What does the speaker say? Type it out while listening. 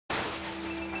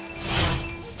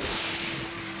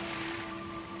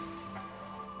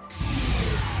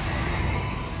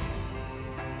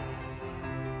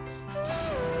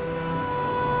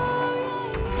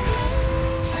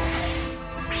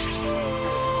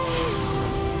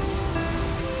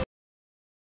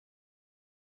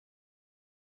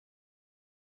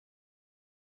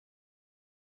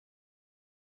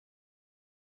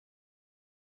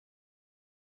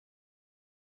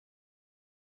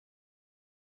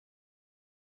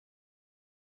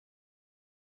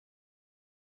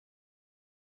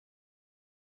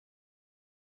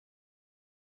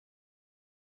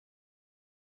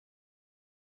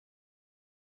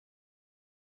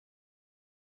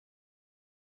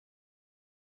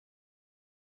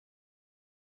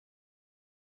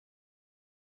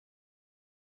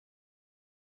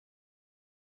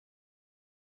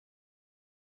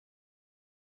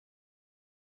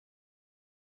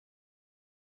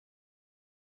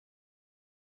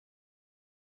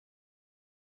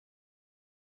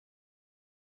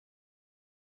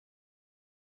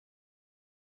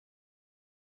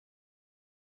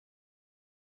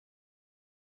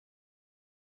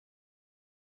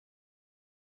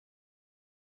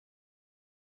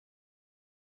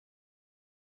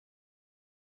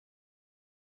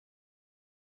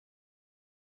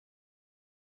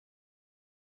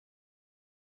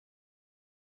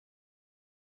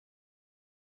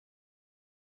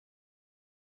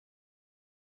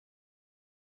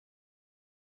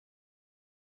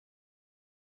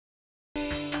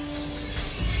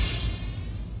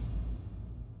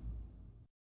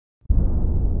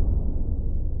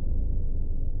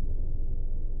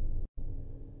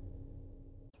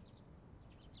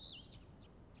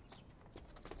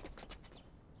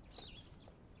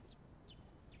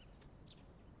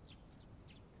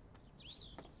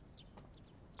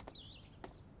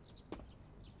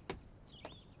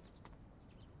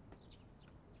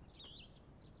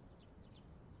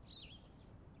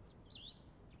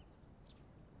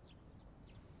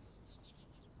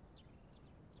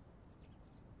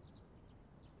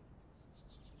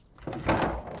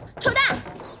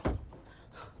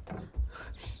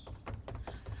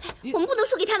我们不能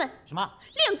输给他们。什么？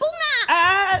练功啊！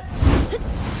哎！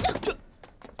这。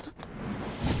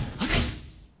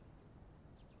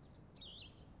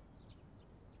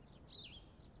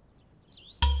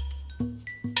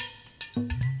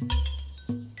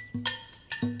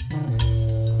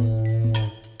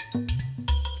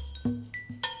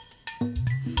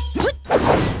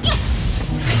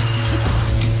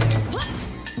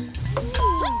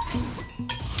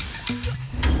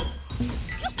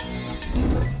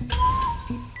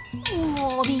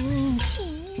莫名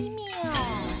其妙。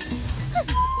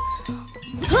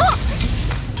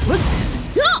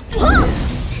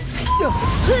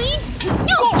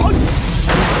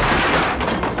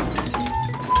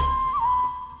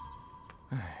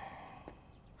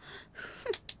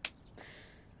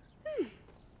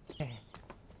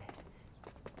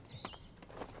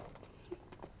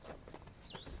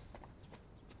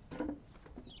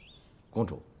公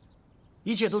主，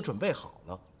一切都准备好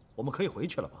了，我们可以回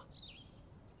去了吧？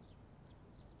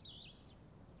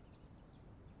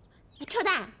臭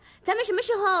蛋，咱们什么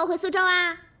时候回苏州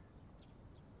啊？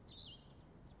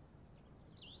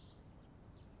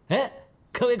哎，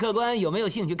各位客官有没有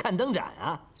兴趣看灯展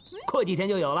啊？过几天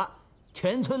就有了，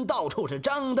全村到处是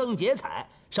张灯结彩，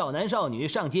少男少女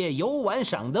上街游玩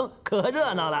赏灯，可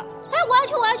热闹了。哎，我要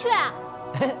去，我要去。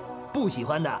哎，不喜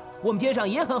欢的，我们街上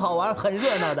也很好玩，很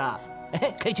热闹的。哎，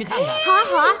可以去看看。好啊，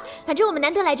好啊，反正我们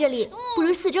难得来这里，不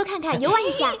如四周看看，游玩一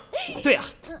下。对呀，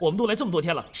我们都来这么多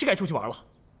天了，是该出去玩了。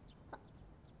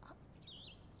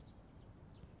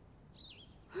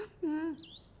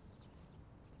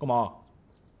干嘛？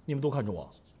你们都看着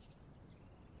我。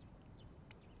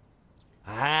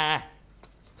哎，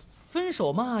分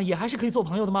手嘛，也还是可以做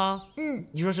朋友的嘛。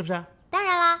你说是不是？当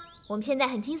然啦，我们现在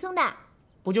很轻松的。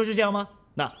不就是这样吗？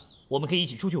那我们可以一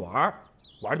起出去玩，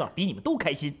玩的比你们都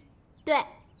开心。对，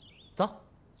走，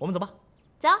我们走吧。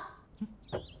走。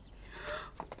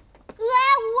我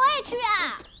也去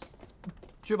啊！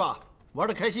去吧，玩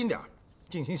的开心点，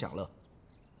尽情享乐。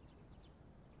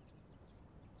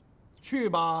去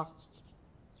吧。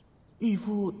义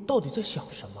父到底在想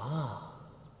什么啊？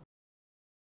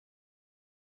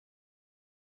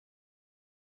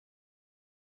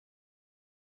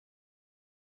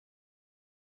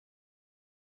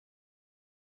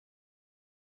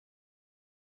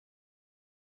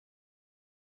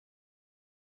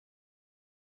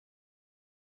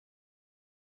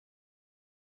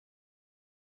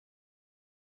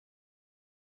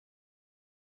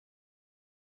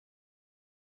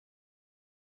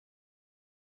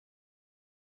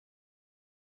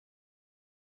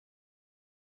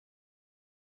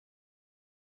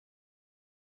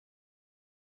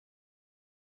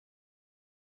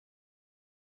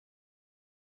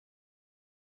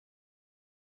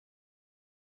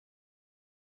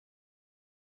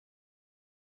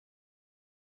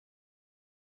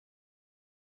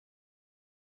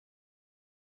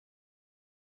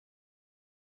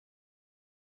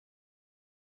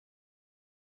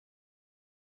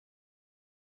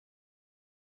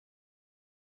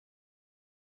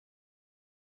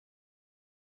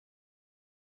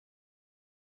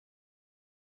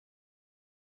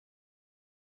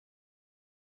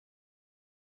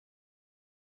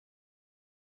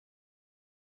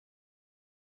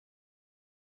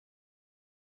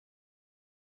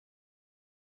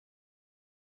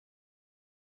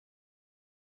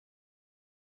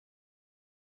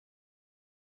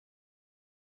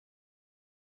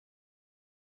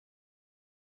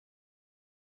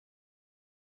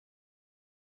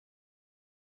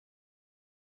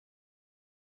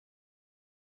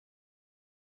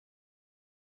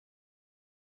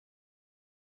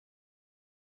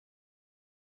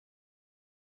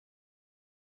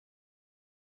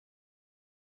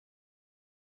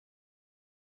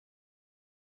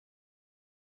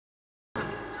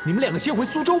你们两个先回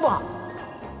苏州吧。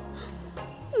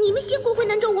你们先回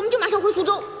南州，我们就马上回苏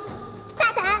州。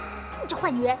大胆！你这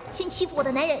坏女人，先欺负我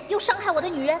的男人，又伤害我的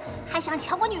女人，还想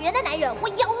抢我女人的男人，我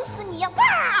咬死你！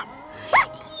哇！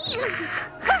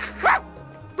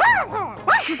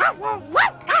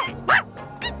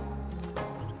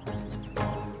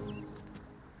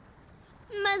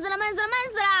闷死了，闷死了，闷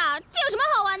死了！这有什么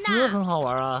好玩的？死很好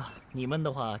玩啊！你闷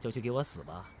的话就去给我死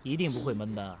吧，一定不会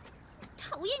闷的。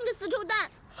讨厌你个死臭蛋！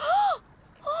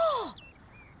哦，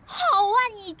好啊！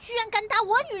你居然敢打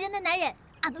我女人的男人，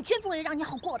俺们绝不会让你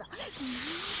好过的。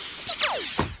死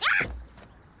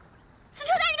臭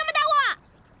蛋，你干嘛打我？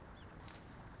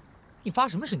你发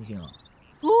什么神经啊？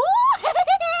哦，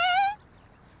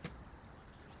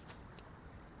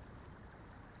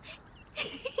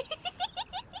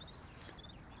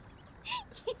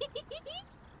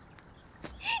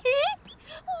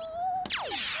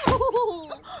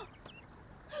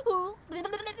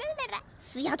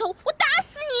死丫头，我打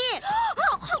死你！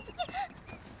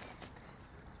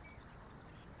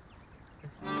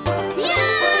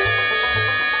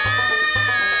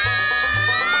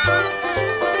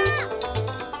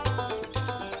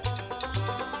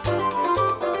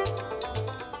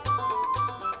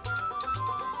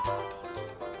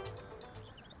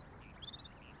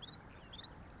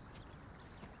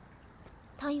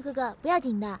唐玉哥哥，不要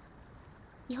紧的，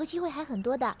以后机会还很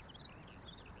多的。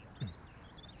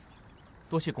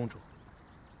多谢公主。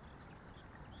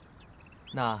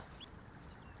那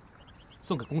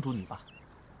送给公主你吧。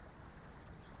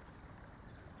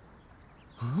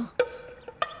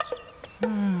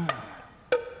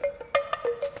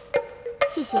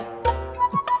谢谢。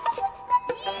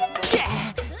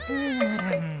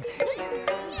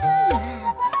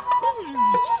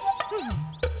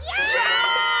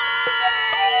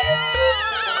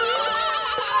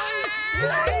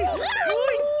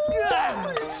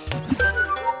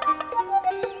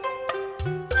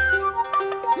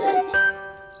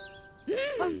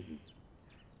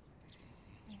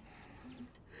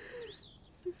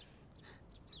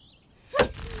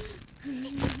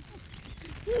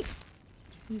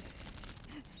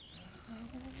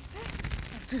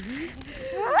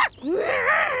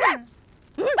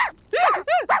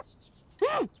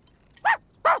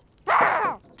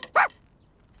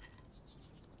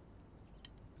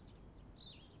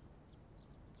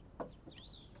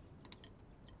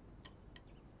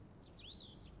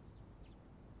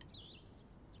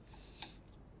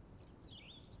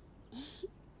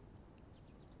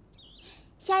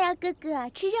逍遥哥哥，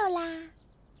吃肉啦！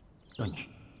恶女，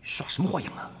耍什么花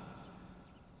样啊？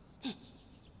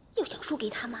又想输给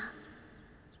他吗？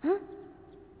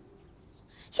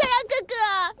逍遥哥哥，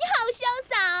你好潇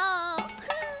洒哦！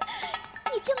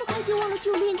你这么快就忘了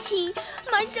旧恋情，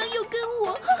马上又跟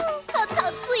我，好陶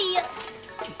醉呀！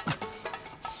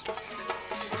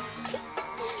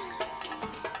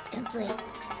张嘴，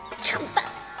臭蛋，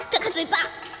张开嘴巴！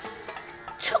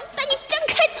臭蛋，你张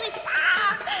开嘴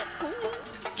巴！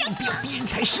不要逼人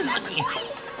才是啊你！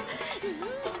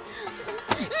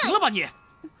行了吧你！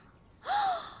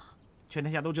全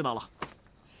天下都知道了，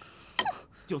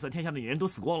就算天下的女人都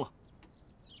死光了，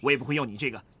我也不会要你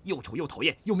这个又丑又讨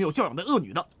厌又没有教养的恶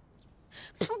女的。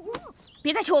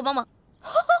别再求我帮忙！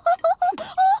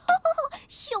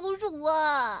羞辱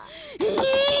啊！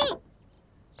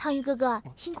唐玉哥哥，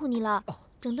辛苦你了。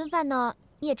整顿饭呢，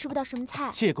你也吃不到什么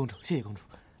菜。谢谢公主，谢谢公主。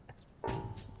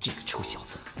这个臭小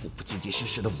子，我不结结实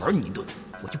实的玩你一顿，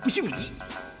我就不姓李。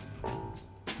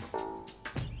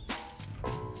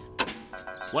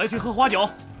我要去喝花酒。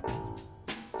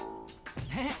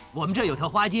我们这儿有条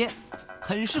花街，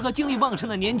很适合精力旺盛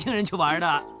的年轻人去玩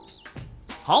的。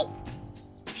好，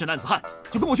是男子汉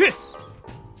就跟我去。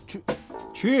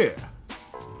去，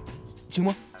行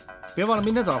吗？别忘了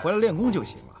明天早上回来练功就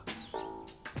行了。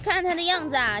看他的样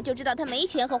子啊，就知道他没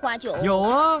钱喝花酒。有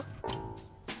啊，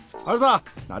儿子，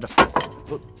拿着。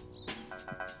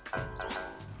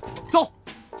走。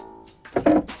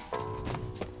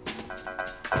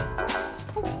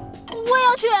我也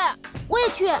要去，我也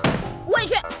去，我也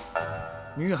去。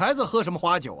女孩子喝什么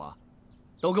花酒啊？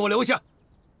都给我留下！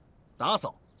打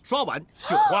扫、刷碗、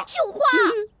绣花。绣花，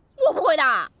我不会的。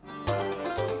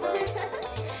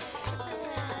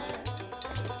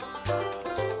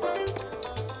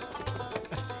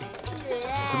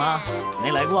怎么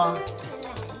没来过啊？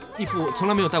义父从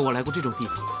来没有带我来过这种地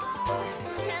方。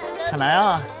看来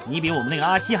啊，你比我们那个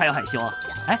阿西还要害羞啊！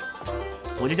哎，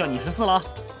我就叫你14了。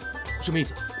什么意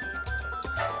思？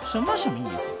什么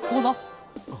意思？跟我走。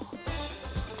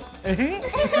哎，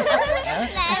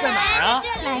在哪儿啊？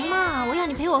来嘛，我要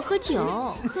你陪我喝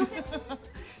酒。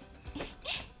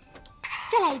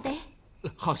再来一杯。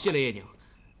好，谢了叶娘。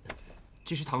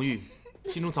其实唐玉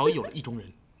心中早已有了意中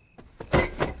人。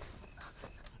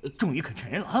终于肯承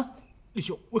认了啊！李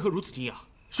兄为何如此惊讶？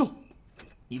说，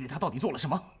你对他到底做了什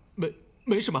么？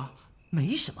没什么。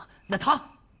没什么？那他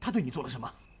对你做了什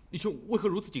么？李兄为何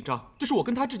如此紧张？这是我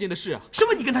跟他之间的事啊。什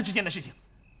么你跟他之间的事情？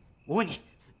我问你，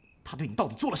他对你到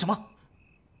底做了什么？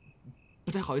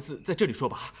不太好意思在这里说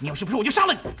吧。你要是不说，我就杀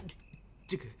了你。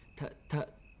这个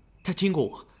他亲过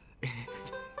我。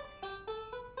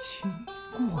亲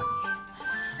过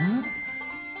你？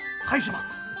还有什么？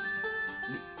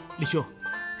李兄，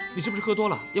你是不是喝多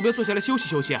了？要不要坐下来休息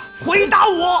休息啊？回答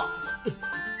我！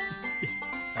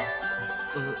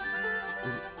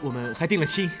我们还定了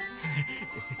亲。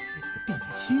定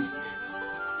亲？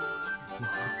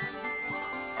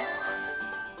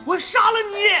我杀了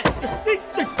你！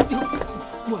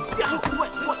我，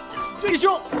李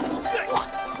兄，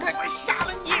我杀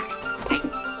了你！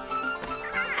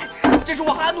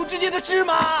之间的芝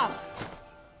麻。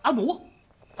阿奴，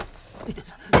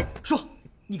说，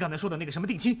你刚才说的那个什么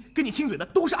定亲，跟你亲嘴的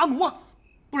都是阿奴吗？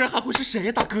不然还会是谁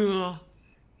呀，大哥？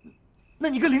那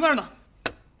你跟灵儿呢？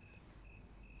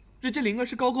人家灵儿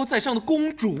是高高在上的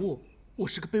公主，我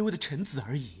是个卑微的臣子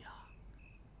而已呀。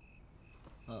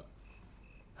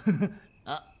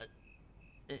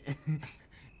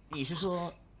你是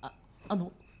说阿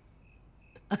奴？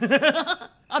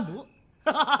阿奴，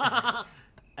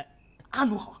阿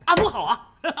奴好，阿奴好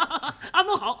啊，阿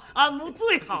奴好，阿奴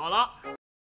最好了。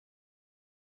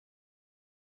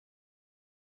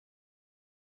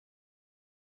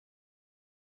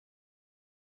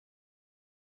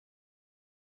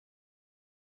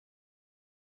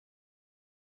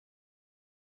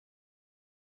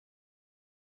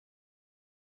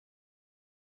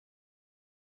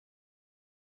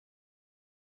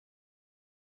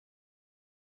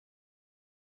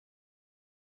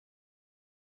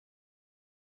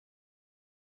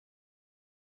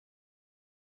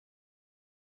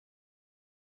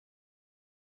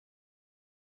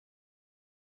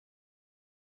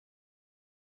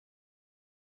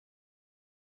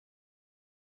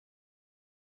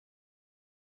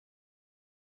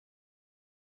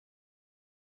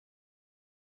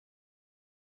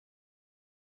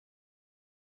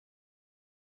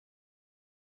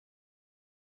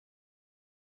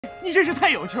你真是太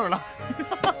有趣了。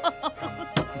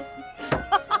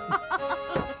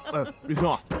李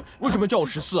兄啊，为什么叫我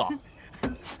14啊？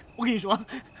我跟你说，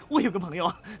我有个朋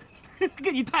友，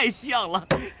跟你太像了。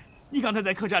你刚才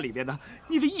在客栈里边呢，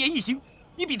你的一言一行，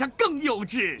你比他更幼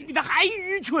稚，你比他还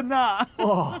愚蠢呢。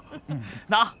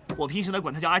那我平时呢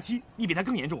管他叫阿七，你比他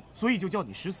更严重，所以就叫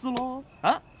你14喽。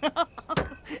啊？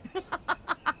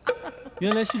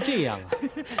原来是这样啊！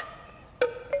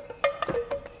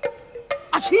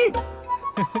阿七，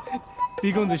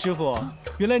李公子师傅，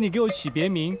原来你给我取别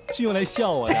名是用来笑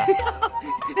我的。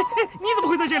你怎么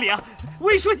会在这里啊？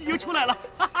我一说你就出来了。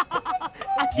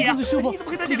阿七啊，李公子师傅，你怎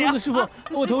么会在这里啊？李公子师傅，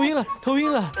我头晕了，头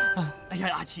晕了。哎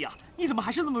呀，阿七啊，你怎么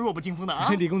还是这么弱不禁风的啊？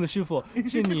李公子师傅，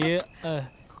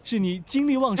是你精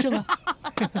力旺盛啊。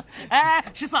哎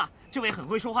，14啊，这位很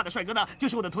会说话的帅哥呢，就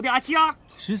是我的徒弟阿七啊。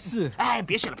14，哎，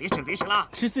别使了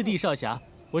14弟少侠，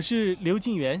我是刘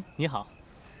静元，你好。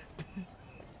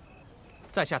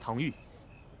在下唐钰，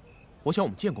我想我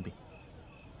们见过面。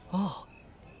哦，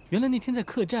原来那天在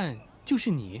客栈就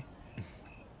是你。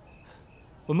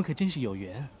我们可真是有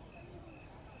缘。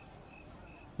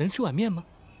能吃碗面吗？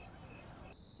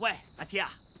喂，阿七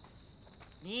啊，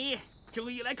你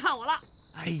终于来看我了。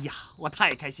哎呀，我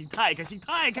太开心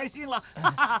了！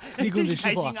李公子真是开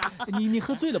师傅心啊！你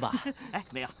喝醉了吧？哎，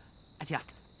没有，阿七啊，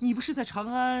你不是在长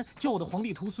安教我的皇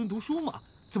帝徒孙读书吗？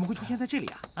怎么会出现在这里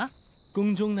啊？啊？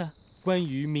宫中呢，关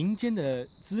于民间的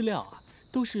资料啊，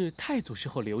都是太祖时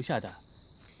候留下的，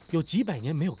有几百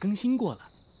年没有更新过了。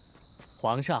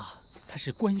皇上他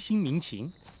是关心民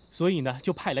情，所以呢，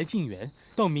就派来晋元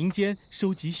到民间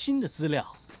收集新的资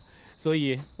料，所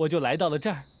以我就来到了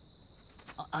这儿。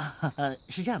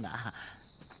是这样的啊，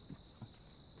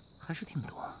还是听不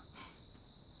懂。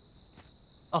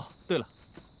哦，对了，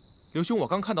刘兄，我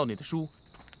刚看到你的书，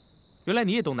原来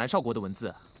你也懂南诏国的文字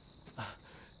啊？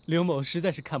刘某实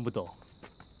在是看不懂。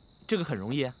这个很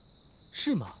容易啊。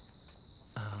是吗？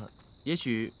也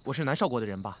许我是南诏国的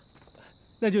人吧。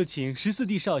那就请14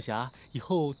弟少侠以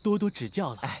后多多指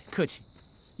教了。哎，客气。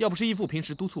要不是义父平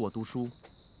时督促我读书，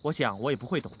我想我也不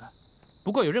会懂的。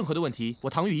不过有任何的问题，我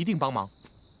唐钰一定帮忙。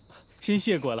先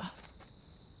谢过了。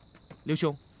刘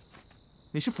兄，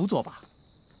你是辅佐吧？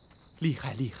厉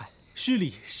害！失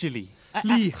礼，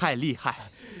厉害！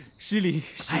失礼。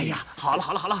哎呀，好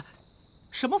了，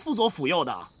什么辅佐辅佑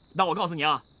的？那我告诉你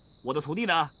啊，我的徒弟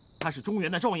呢，他是中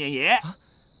原的状元爷，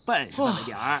笨是笨了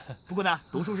点儿，不过呢，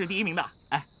读书是第1名的。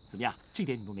哎，怎么样？这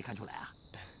点你都没看出来啊？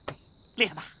厉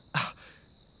害吧？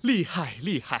厉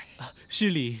害！失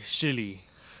礼。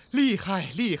厉害！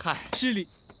失礼。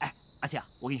哎，阿七啊，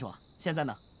我跟你说，现在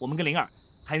呢，我们跟灵儿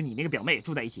还有你那个表妹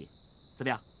住在一起，怎么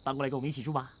样？搬过来跟我们一起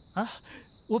住吧？啊？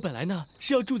我本来呢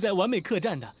是要住在完美客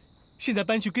栈的，现在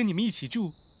搬去跟你们一起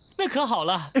住，那可好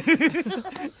了。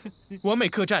完美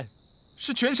客栈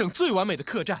是全省最完美的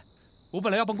客栈，我本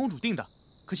来要帮公主订的，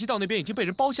可惜到那边已经被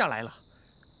人包下来了。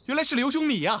原来是刘兄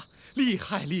你呀，厉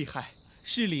害！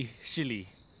失礼。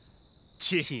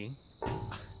请。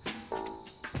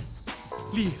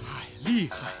厉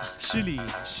害！失礼。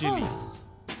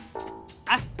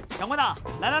哎，掌柜的，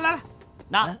来，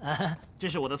那这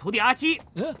是我的徒弟阿七，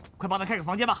快帮他开个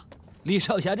房间吧。李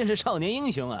少侠真是少年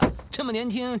英雄啊，这么年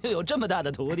轻就有这么大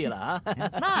的徒弟了啊！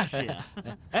那是啊。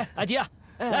哎，阿七啊，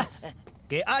来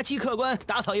给阿七客官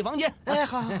打扫一房间。哎，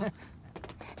好。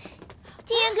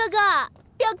金言哥哥，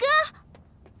表哥，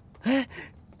哎，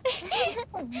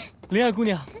灵儿姑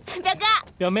娘，表哥，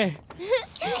表妹，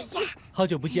好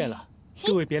久不见了，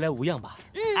各位别来无恙吧？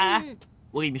哎，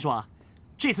我跟你们说啊，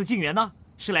这次静园呢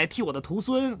是来替我的徒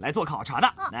孙来做考察的，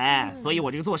哎，所以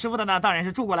我这个做师傅的呢，当然是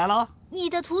住过来了。你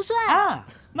的徒孙？啊，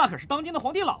那可是当今的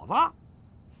皇帝老子。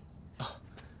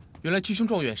原来居兄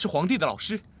状元是皇帝的老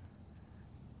师。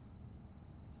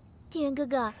静言哥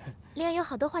哥，灵儿有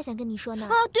好多话想跟你说呢。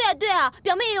哦，对啊对啊，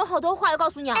表妹也有好多话要告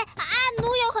诉你啊。哎，阿奴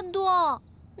有很多。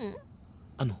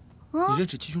阿奴，你认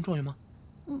识居兄状元吗？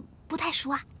不太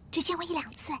熟啊，只见过1、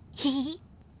2次。嘿嘿。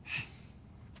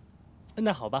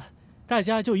那好吧，大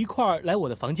家就一块儿来我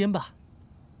的房间吧。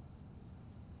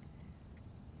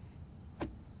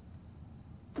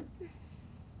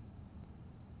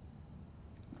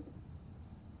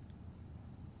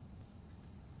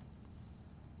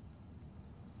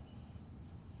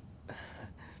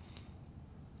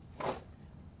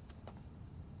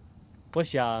我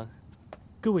想，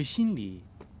各位心里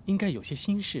应该有些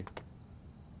心事，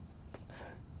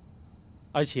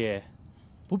而且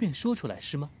不便说出来，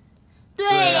是吗？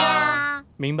对呀。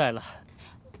明白了。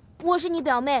我是你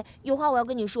表妹，有话我要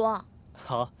跟你说。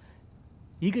好，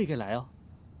一个一个来哦。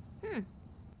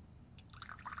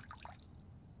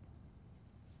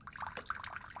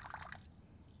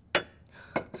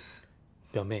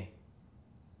表妹，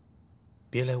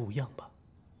别来无恙吧？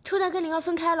抽丹跟灵儿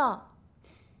分开了。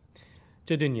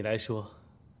这对你来说，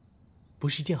不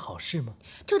是一件好事吗？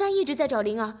抽丹一直在找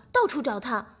灵儿，到处找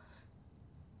她，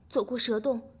走过蛇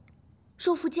洞，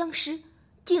收服僵尸，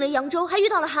进了扬州，还遇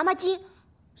到了蛤蟆精，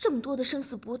这么多的生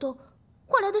死搏斗，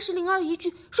换来的是灵儿一句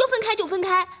说分开就分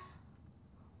开。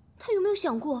他有没有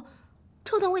想过，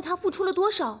抽丹为他付出了多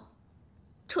少？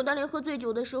抽丹连喝醉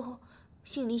酒的时候，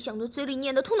心里想的、嘴里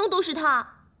念的，通通都是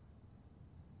他。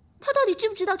他到底知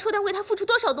不知道抽丹为他付出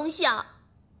多少东西啊？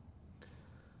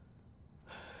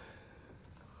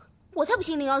我才不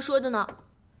信灵儿说的呢，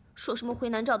说什么回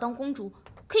南诏当公主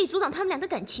可以阻挡他们俩的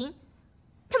感情，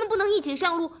他们不能一起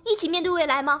上路，一起面对未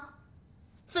来吗？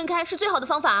分开是最好的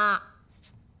方法啊。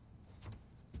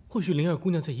或许灵儿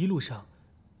姑娘在一路上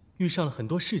遇上了很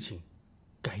多事情，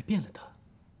改变了她。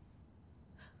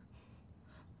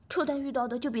臭蛋遇到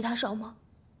的就比他少吗？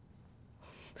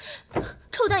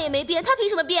臭蛋也没变，他凭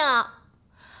什么变啊？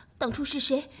当初是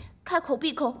谁开口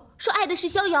闭口说爱的是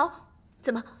逍遥？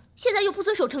怎么现在又不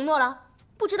遵守承诺了？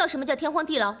不知道什么叫天荒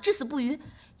地老，至死不渝，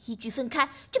一句分开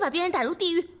就把别人打入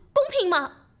地狱，公平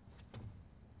吗？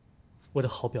我的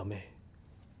好表妹，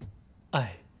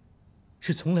爱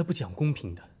是从来不讲公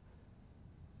平的，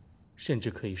甚至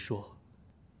可以说，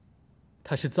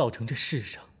它是造成这世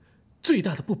上最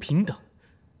大的不平等、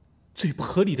最不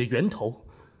合理的源头。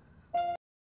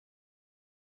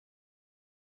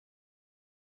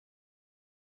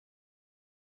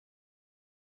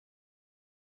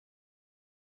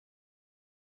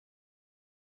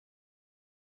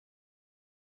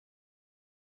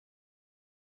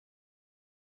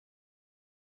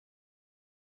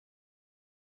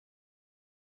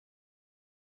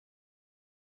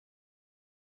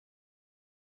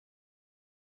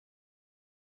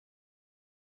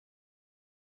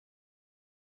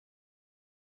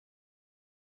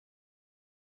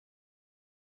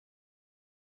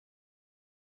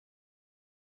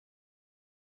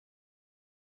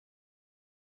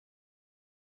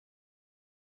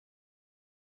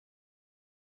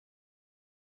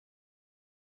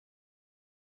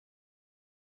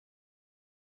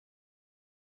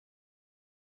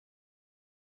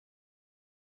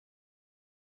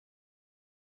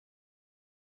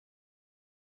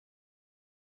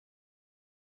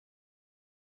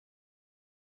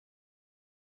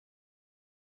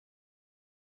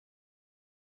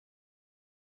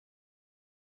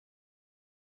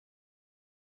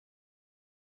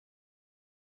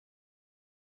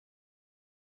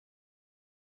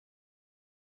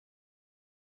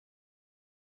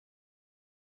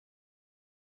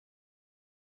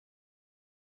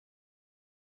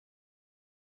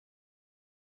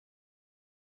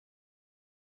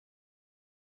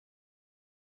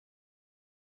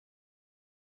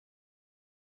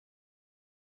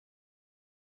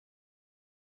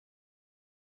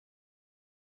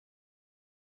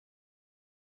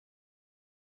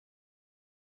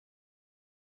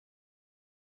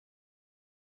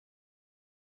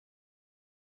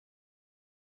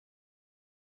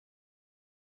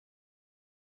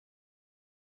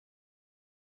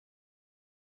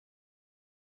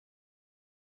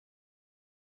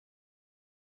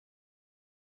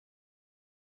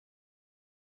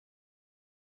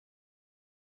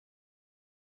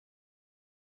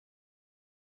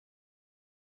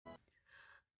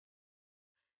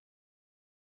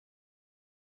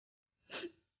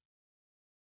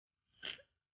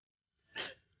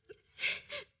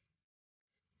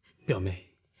表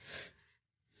妹，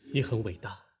你很伟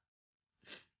大，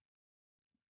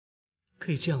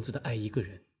可以这样子的爱一个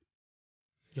人，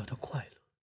要他快乐。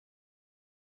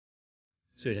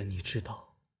虽然你知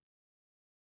道，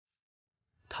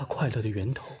他快乐的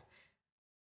源头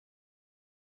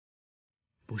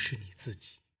不是你自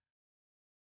己。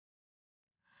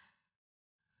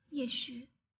也许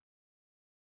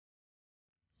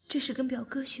这是跟表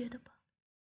哥学的吧。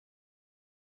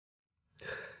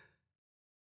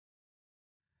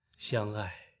相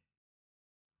爱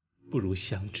不如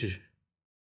相知。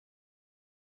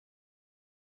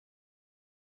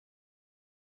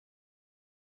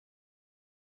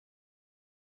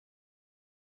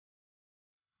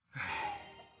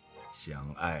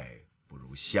相爱不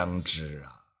如相知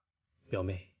啊！表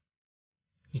妹，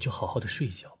你就好好的睡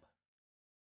一觉吧，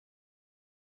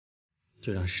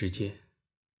就让时间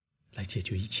来解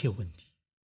决一切问题。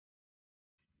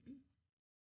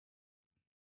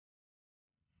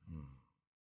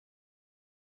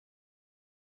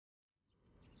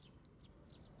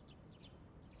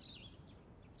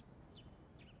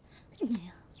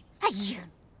哎呀，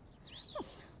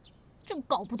真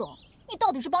搞不懂，你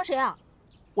到底是帮谁啊？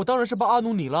我当然是帮阿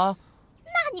奴你了。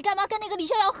那你干嘛跟那个李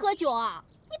逍遥喝酒啊？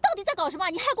你到底在搞什么？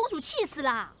你害公主气死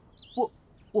了！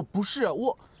我不是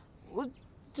我，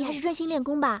你还是专心练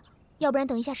功吧，要不然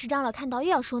等一下石长老看到又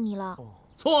要说你了。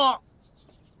错！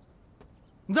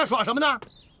你在耍什么呢？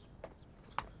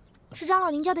石长老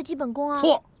您教的基本功啊。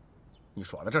错！你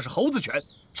耍的这是猴子拳，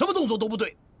什么动作都不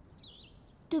对。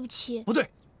对不起。不对，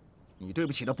你对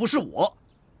不起的不是我。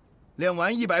练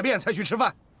完100遍才去吃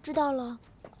饭。知道了。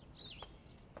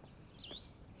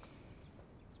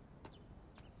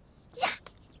呀，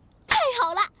太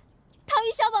好了！唐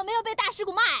钰小宝没有被大师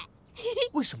姑骂。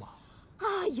为什么？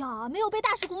哎呀，没有被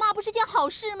大师姑骂不是件好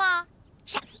事吗？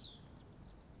下次。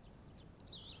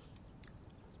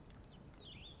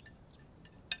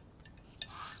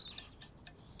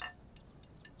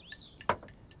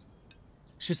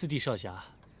14弟少侠，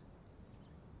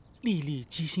粒粒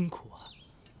皆辛苦啊。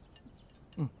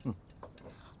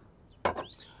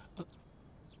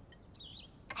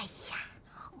哎呀，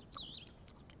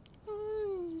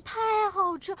太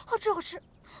好吃，好吃，好吃。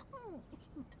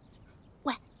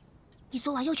喂，你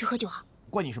昨晚又去喝酒啊？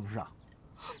关你什么事啊？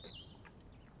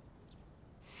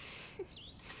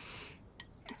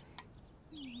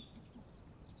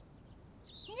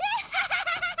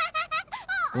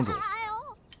公主，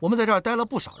我们在这儿待了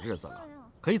不少日子了，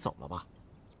可以走了吧？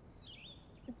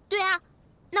对啊，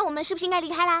那我们是不是应该离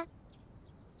开啦？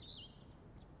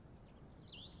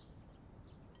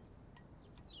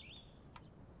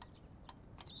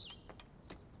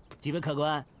几位客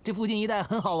官，这附近一带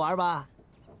很好玩吧？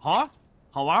好啊，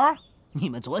好玩啊！你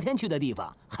们昨天去的地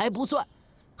方还不算，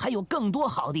还有更多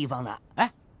好地方呢。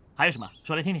哎，还有什么？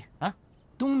说来听听啊！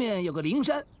东面有个灵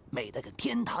山，美得跟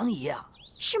天堂一样。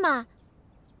是吗？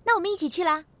那我们一起去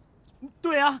啦。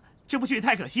对啊，这不去也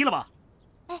太可惜了吧？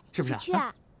哎，是不是？一起去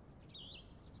啊！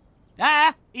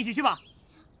哎，一起去吧。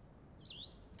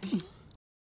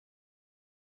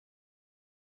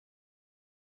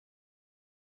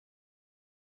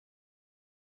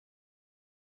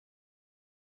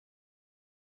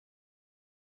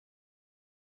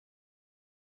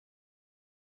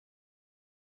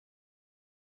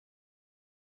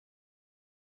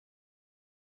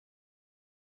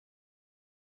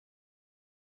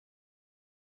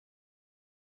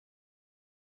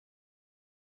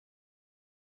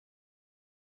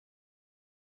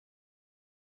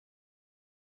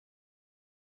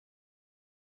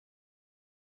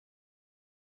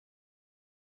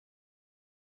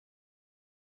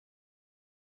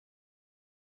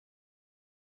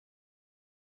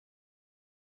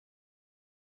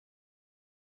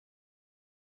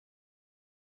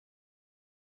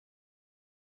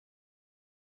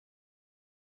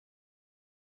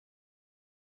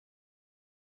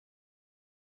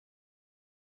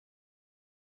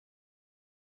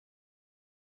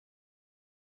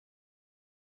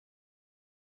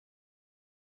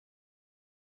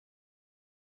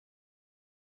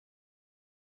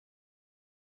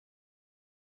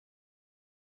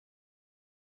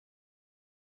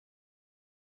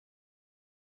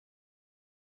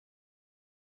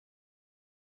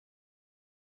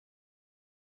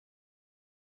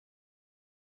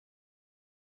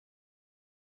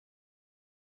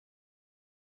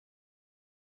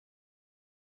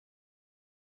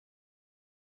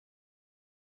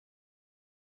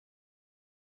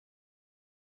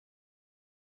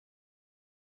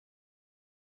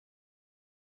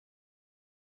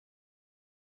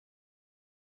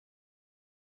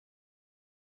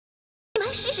你们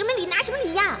还施什么礼，拿什么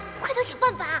礼呀？快点想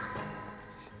办法！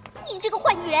你这个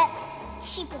坏女人，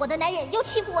欺负我的男人又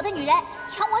欺负我的女人，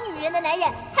抢我女人的男人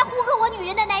还呼喝我女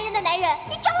人的男人的男人，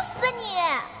你找死你！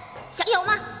想咬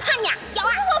吗？怕你啊，咬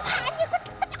啊！我怕你！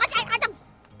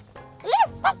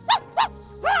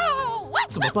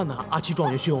怎么办呢，阿七状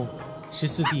元兄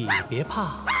？14弟，别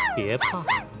怕，别怕。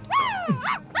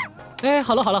哎，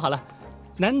好了，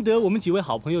难得我们几位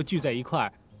好朋友聚在一块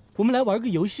儿，我们来玩个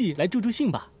游戏来助助兴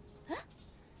吧。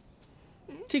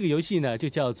这个游戏呢，就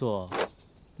叫做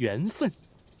缘分。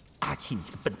阿七，你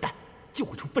个笨蛋，就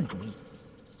会出笨主意。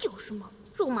就是嘛，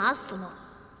肉麻死了。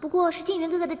不过是静源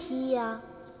哥哥的提议啊。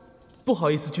不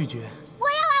好意思拒绝。我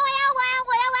要玩！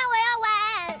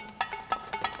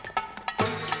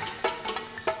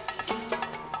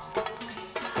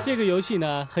这个游戏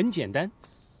呢很简单，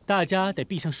大家得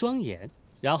闭上双眼，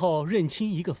然后认清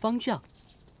一个方向，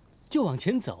就往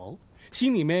前走，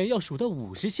心里面要数到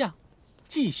50下，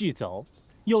继续走。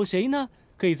有谁呢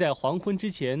可以在黄昏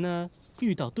之前呢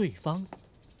遇到对方，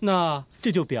那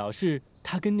这就表示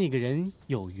他跟那个人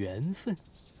有缘分。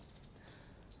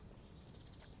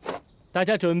大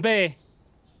家准备，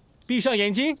闭上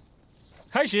眼睛，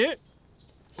开始。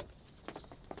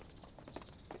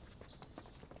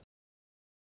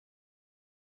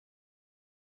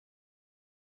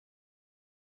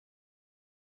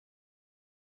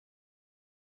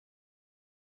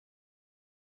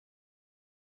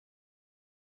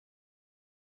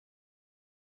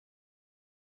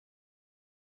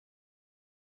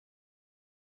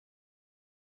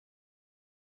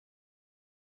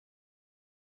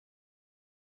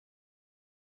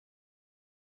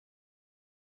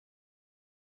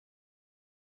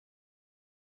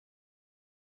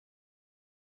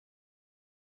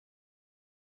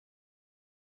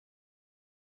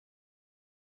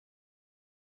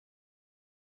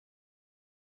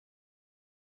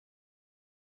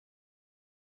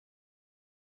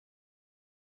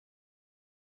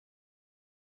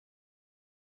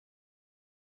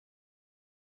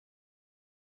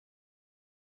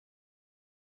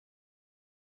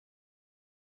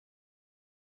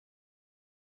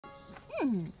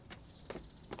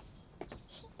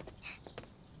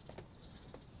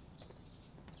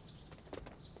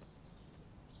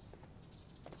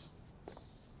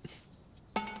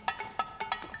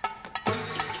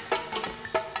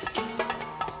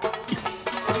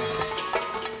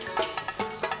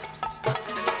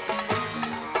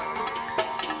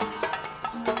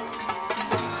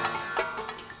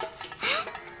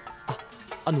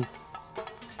阿奴，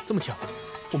这么巧，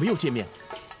我们又见面了。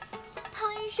唐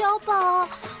钰小宝，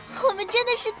我们真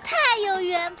的是太有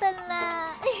缘分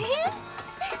了。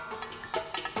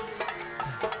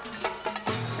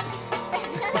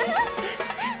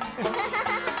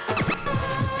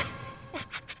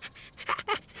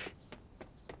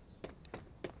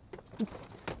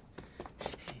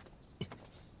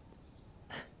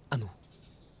阿奴，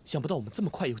想不到我们这么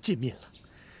快又见面了。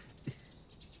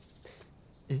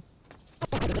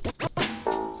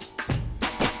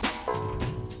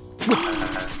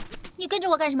你跟着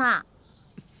我干什么？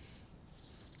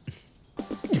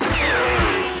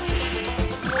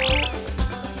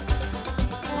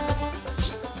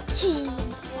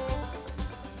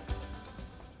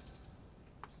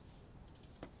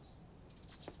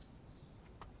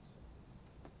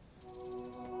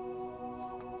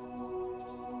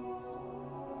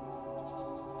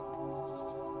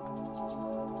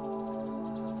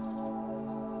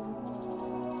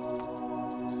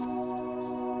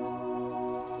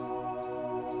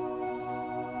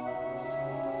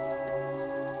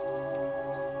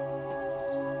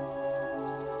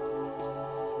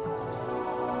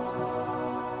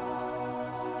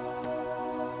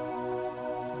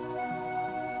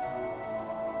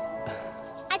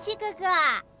阿七哥哥，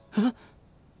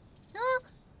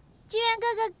金源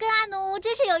哥哥跟阿奴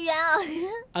真是有缘哦。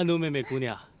阿奴妹妹姑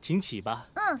娘，请起吧。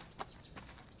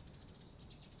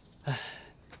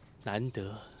难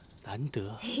得。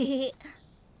嘿嘿，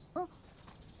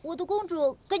我的公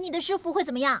主跟你的师傅会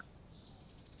怎么样？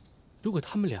如果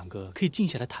他们两个可以静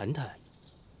下来谈谈，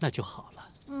那就好了。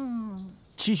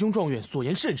七兄状元所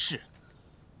言甚是。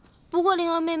不过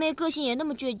灵儿妹妹个性也那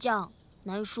么倔强，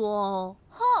难说哦。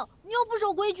哼，你又不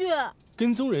守规矩，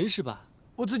跟踪人是吧？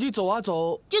我自己走啊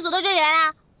走，就走到这里来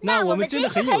了。那我们真的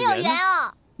很有缘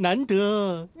哦。难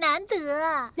得。难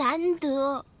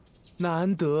得。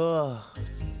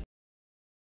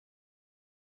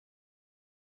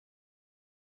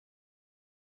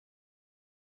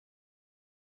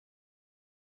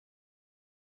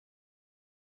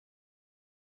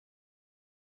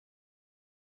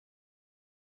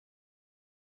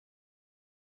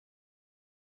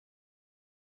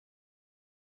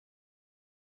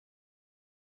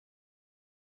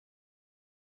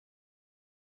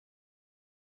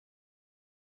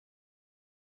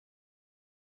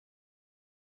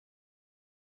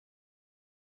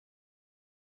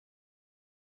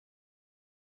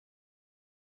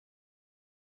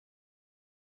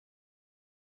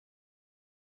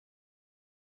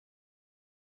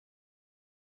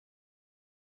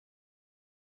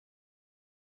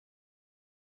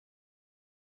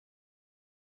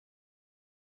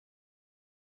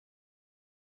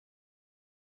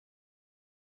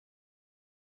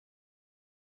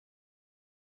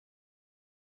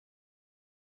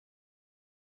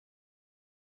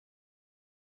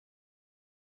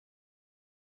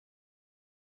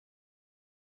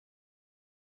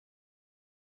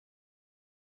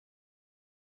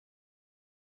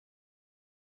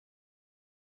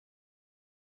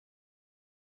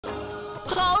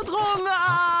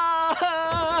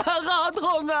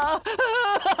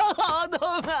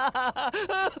啊！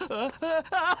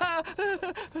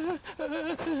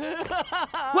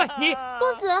喂，你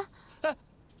公子，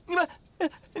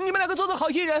你们两个做做好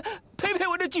心人，陪陪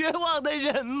我这绝望的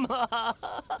人嘛！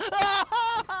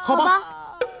好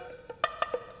吧。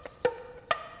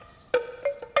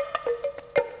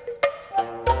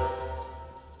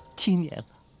7年了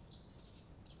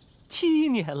，7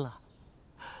年了，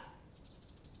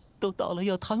都到了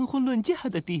要谈婚论嫁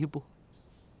的地步，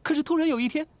可是突然有一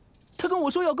天，他跟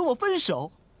我说要跟我分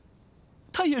手，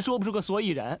他也说不出个所以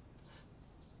然，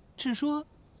只说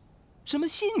什么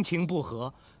性情不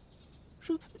合，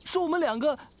说我们两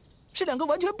个是2个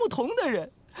完全不同的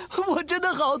人，我真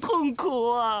的好痛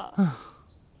苦啊！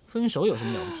分手有什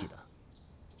么了不起的？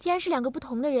既然是2个不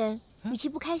同的人，与其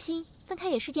不开心，分开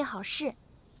也是件好事。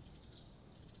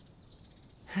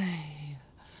哎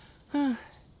呀，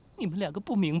你们2个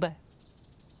不明白。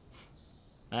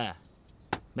哎，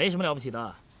没什么了不起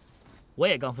的，我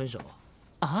也刚分手。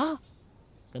啊？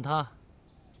跟他。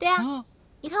对啊，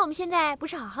你看我们现在不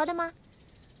是好好的吗？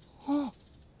哦，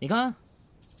你看，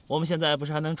我们现在不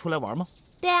是还能出来玩吗？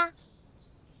对啊。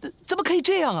怎么可以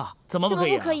这样啊？怎么不可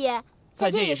以？不可以？再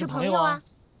见也是朋友啊。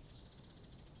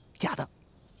假的，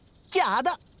假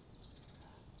的！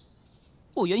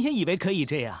我原先以为可以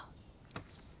这样，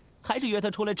还是约他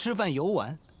出来吃饭游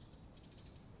玩。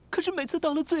可是每次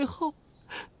到了最后，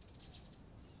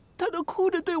他都哭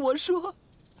着对我说：“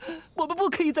我们不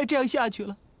可以再这样下去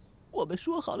了。我们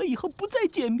说好了以后不再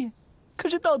见面，可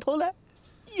是到头来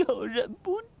又忍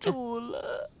不住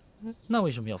了。”那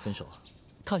为什么要分手啊？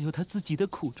他有他自己的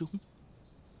苦衷，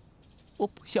我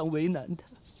不想为难他。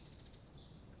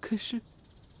可是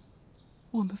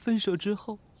我们分手之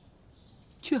后，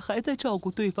却还在照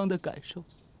顾对方的感受，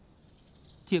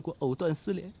结果藕断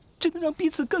丝连，只能让彼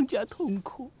此更加痛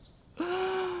苦。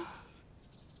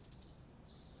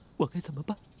我该怎么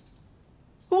办？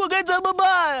我该怎么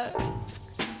办？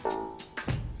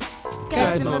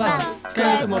该怎么办？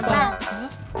该怎么办？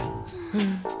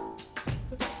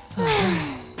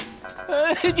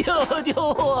救救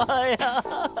我呀！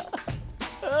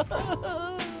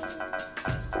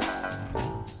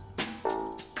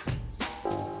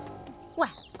喂，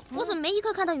我怎么没一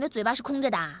刻看到你的嘴巴是空着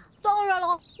的？当然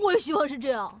了，我也希望是这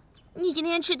样。你今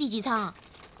天吃第几餐啊？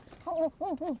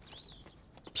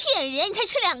骗人！你才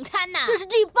吃2餐呢。这是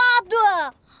第8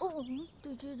顿。第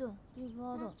7顿，第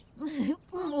8顿，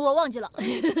我忘记了。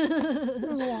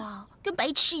哇，跟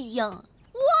白痴一样。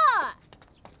喂，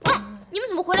你们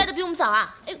怎么回来的比我们早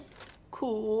啊？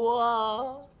苦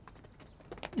啊！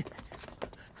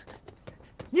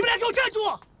你们俩给我站住！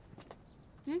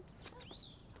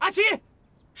阿七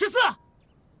，14，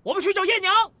我们去找叶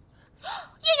娘。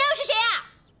叶娘又是谁啊？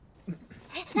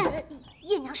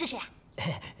叶娘是谁啊？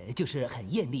就是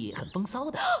很艳丽、很风骚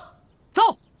的。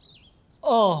走。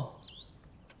哦，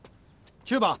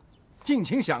去吧，尽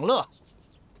情享乐。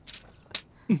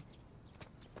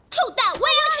臭蛋，我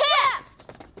也要去！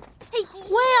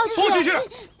我也要去。不许去！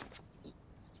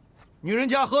女人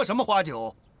家喝什么花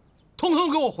酒？通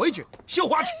通给我回去绣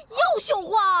花去！又绣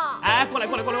花！哎，过来，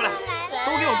都给我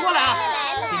过来啊！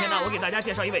今天呢，我给大家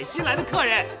介绍一位新来的客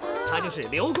人，他就是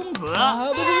刘公子。来！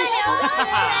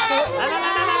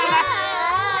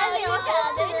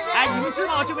哎，你们知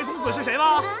道这位公子是谁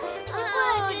吗？不知道。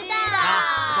我告诉你们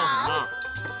啊，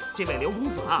这位刘公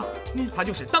子啊，他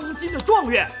就是当今的状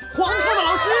元，皇上的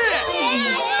老师。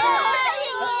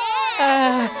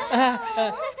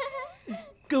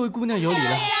各位姑娘有礼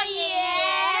了。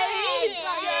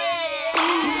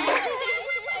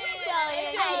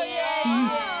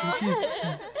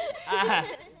哎，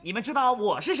你们知道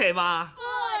我是谁吗？不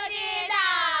知道。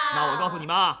那我告诉你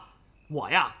们啊，我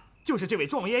呀就是这位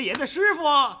状元爷的师傅。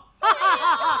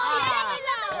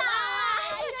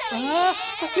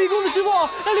李公子师傅，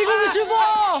李公子师傅。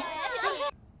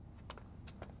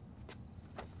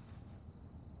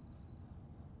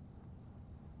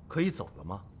可以走了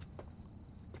吗？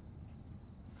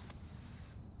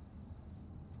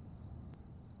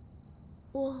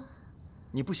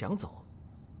你不想走？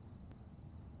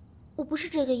我不是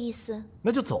这个意思。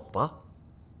那就走吧。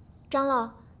长老，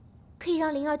可以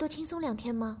让灵儿多轻松2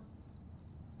天吗？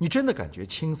你真的感觉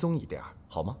轻松一点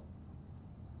好吗？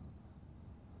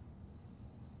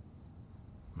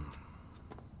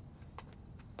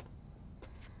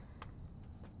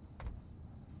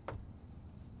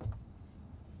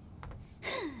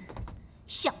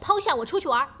想抛下我出去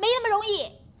玩，没那么容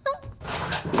易。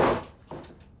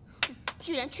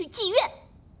居然去妓院！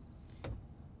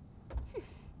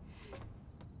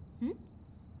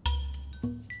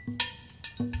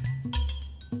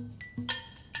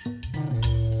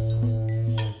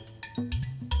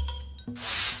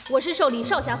我是受李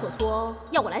少侠所托，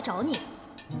要我来找你。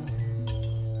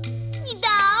你打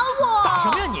我！打什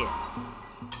么呀你？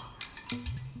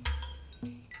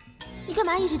你干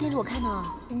嘛一直盯着我看呢？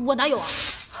我哪有啊？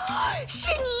是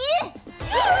你！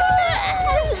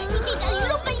你竟敢愚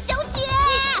弄本小姐！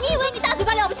你以为你大嘴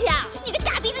巴了不起啊？你个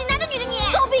大鼻子男的女的你！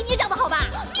总比你长得好吧？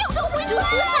妙手回春！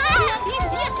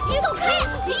你走开！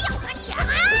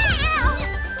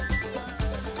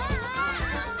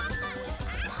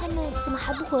他们怎么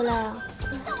还不回来啊？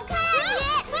走开你！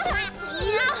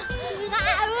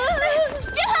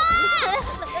别跑！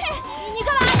你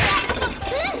干嘛？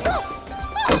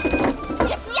你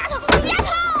个死丫头！死丫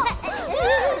头！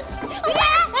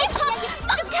别跑！放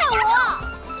开我！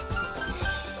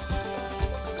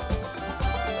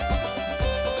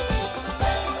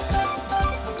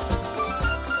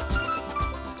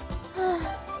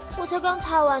我才刚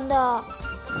擦完的。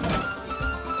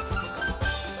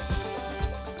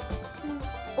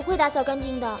我会打扫干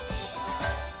净的。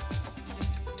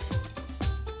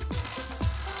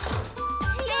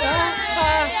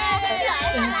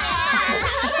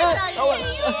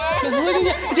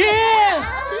停！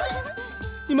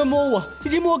你们摸我已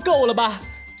经摸够了吧？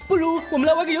不如我们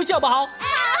来玩个游戏好不好？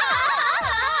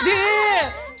停！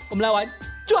我们来玩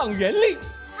状元令。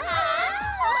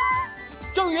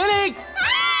状元令！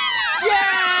耶！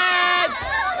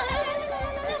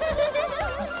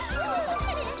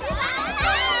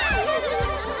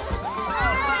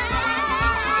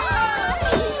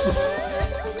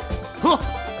喝！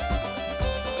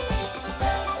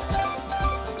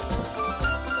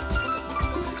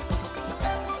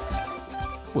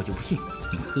我就不信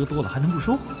你喝多了还能不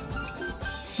说。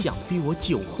想逼我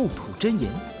酒后吐真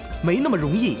言，没那么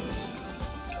容易。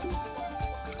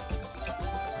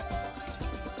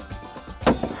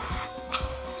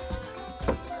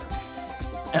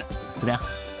怎么样？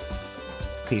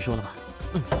可以说了吧？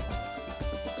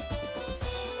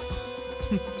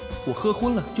我喝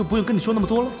昏了，就不用跟你说那么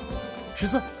多了。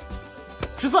14，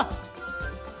小子，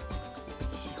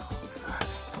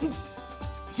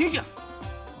醒醒！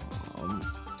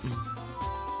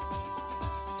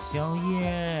宵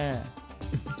夜，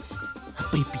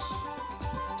卑鄙！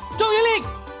状元令！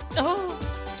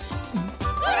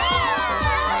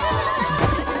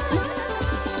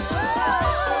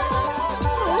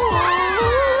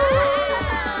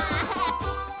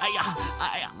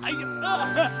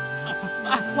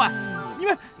喂，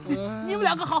你们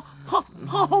两个好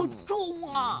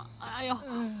重啊！哎呀，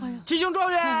七兄状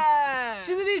元，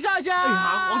是你少侠！哎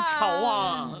呀，好吵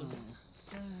啊！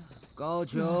高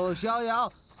俅逍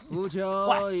遥，不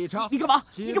求一朝。你干嘛？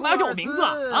你干嘛要叫我名字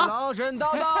啊？老沈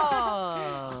叨叨。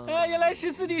原来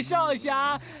是四弟少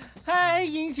侠，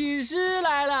吟起诗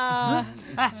来了。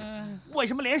为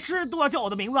什么连诗都要叫我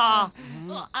的名字啊？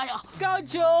哎呀，高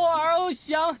俅翱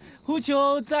翔，虎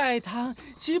丘在堂，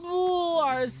岂不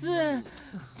尔思？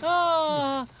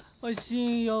我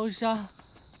心忧伤。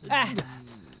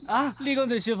李公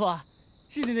子师傅，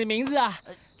是你的名字啊，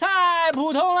太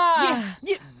普通了。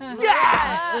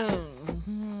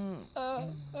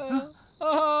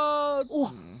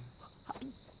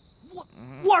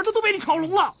我耳朵都被你吵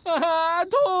聋了。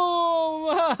痛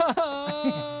啊！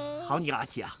好你阿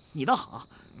七啊，你倒好，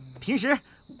平时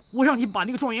我让你把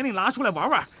那个状元令拿出来玩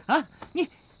玩啊，你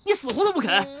死活都不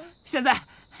肯。现在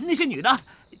那些女的，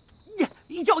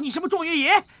一叫你什么状元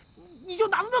爷，你就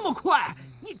拿得那么快，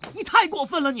你太过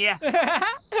分了你！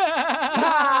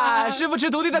师傅吃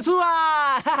徒弟的醋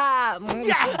啊！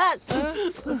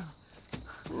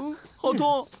好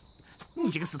痛！你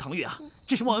这个死唐月啊，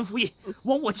这是忘恩负义，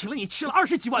枉我请了你吃了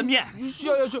20几碗面。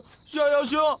逍遥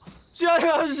兄，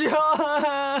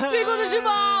李公子师傅！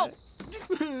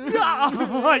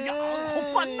哎呀，好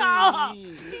烦呐！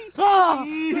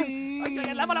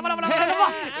来吧！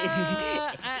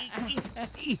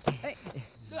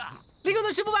李公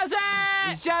子师傅万岁！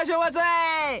逍遥兄万岁！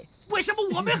为什么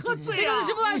我没喝醉啊？李公子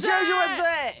师傅万岁！逍遥兄万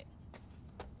岁！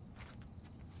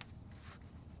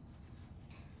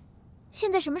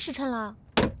现在什么时辰了？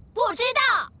不知道。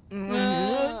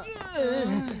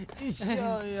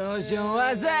逍遥兄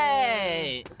万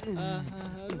岁！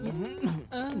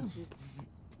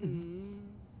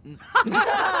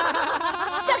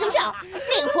笑什么笑？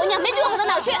那个婆娘没比我好到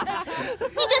哪儿去？你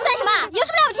这算什么？有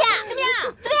什么了不起啊？怎么样？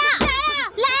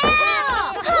来啊！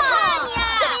怕你啊！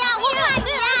怎么样？我怕你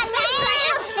啊！来！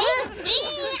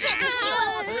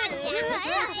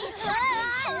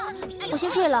我先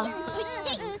睡了。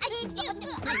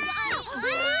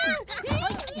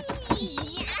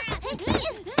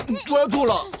我要吐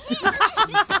了。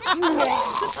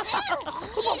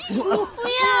不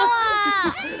要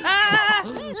啊！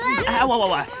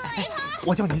喂！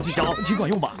我教你这招挺管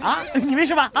用吧？啊，你没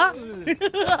事吧？啊？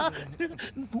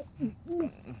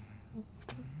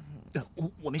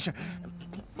我没事。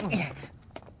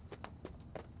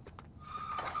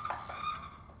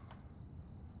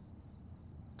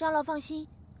长老放心，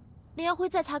灵儿会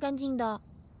再擦干净的。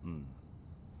嗯。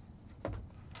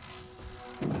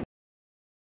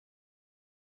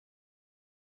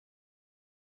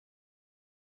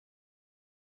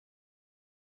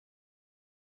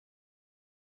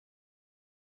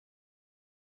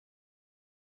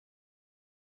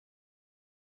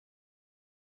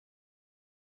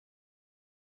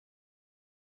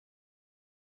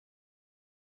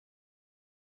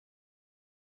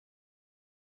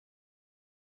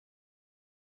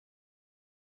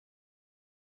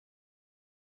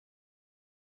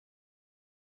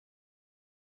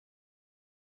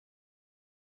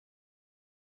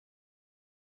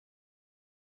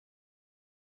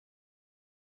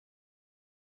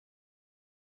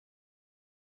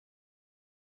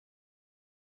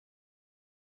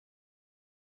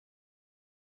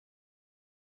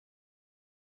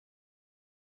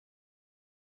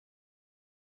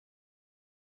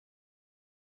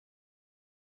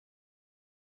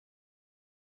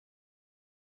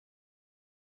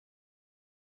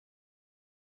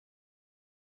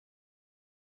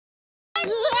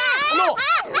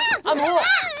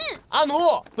阿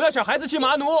奴，不要小孩子气嘛，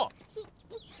阿奴。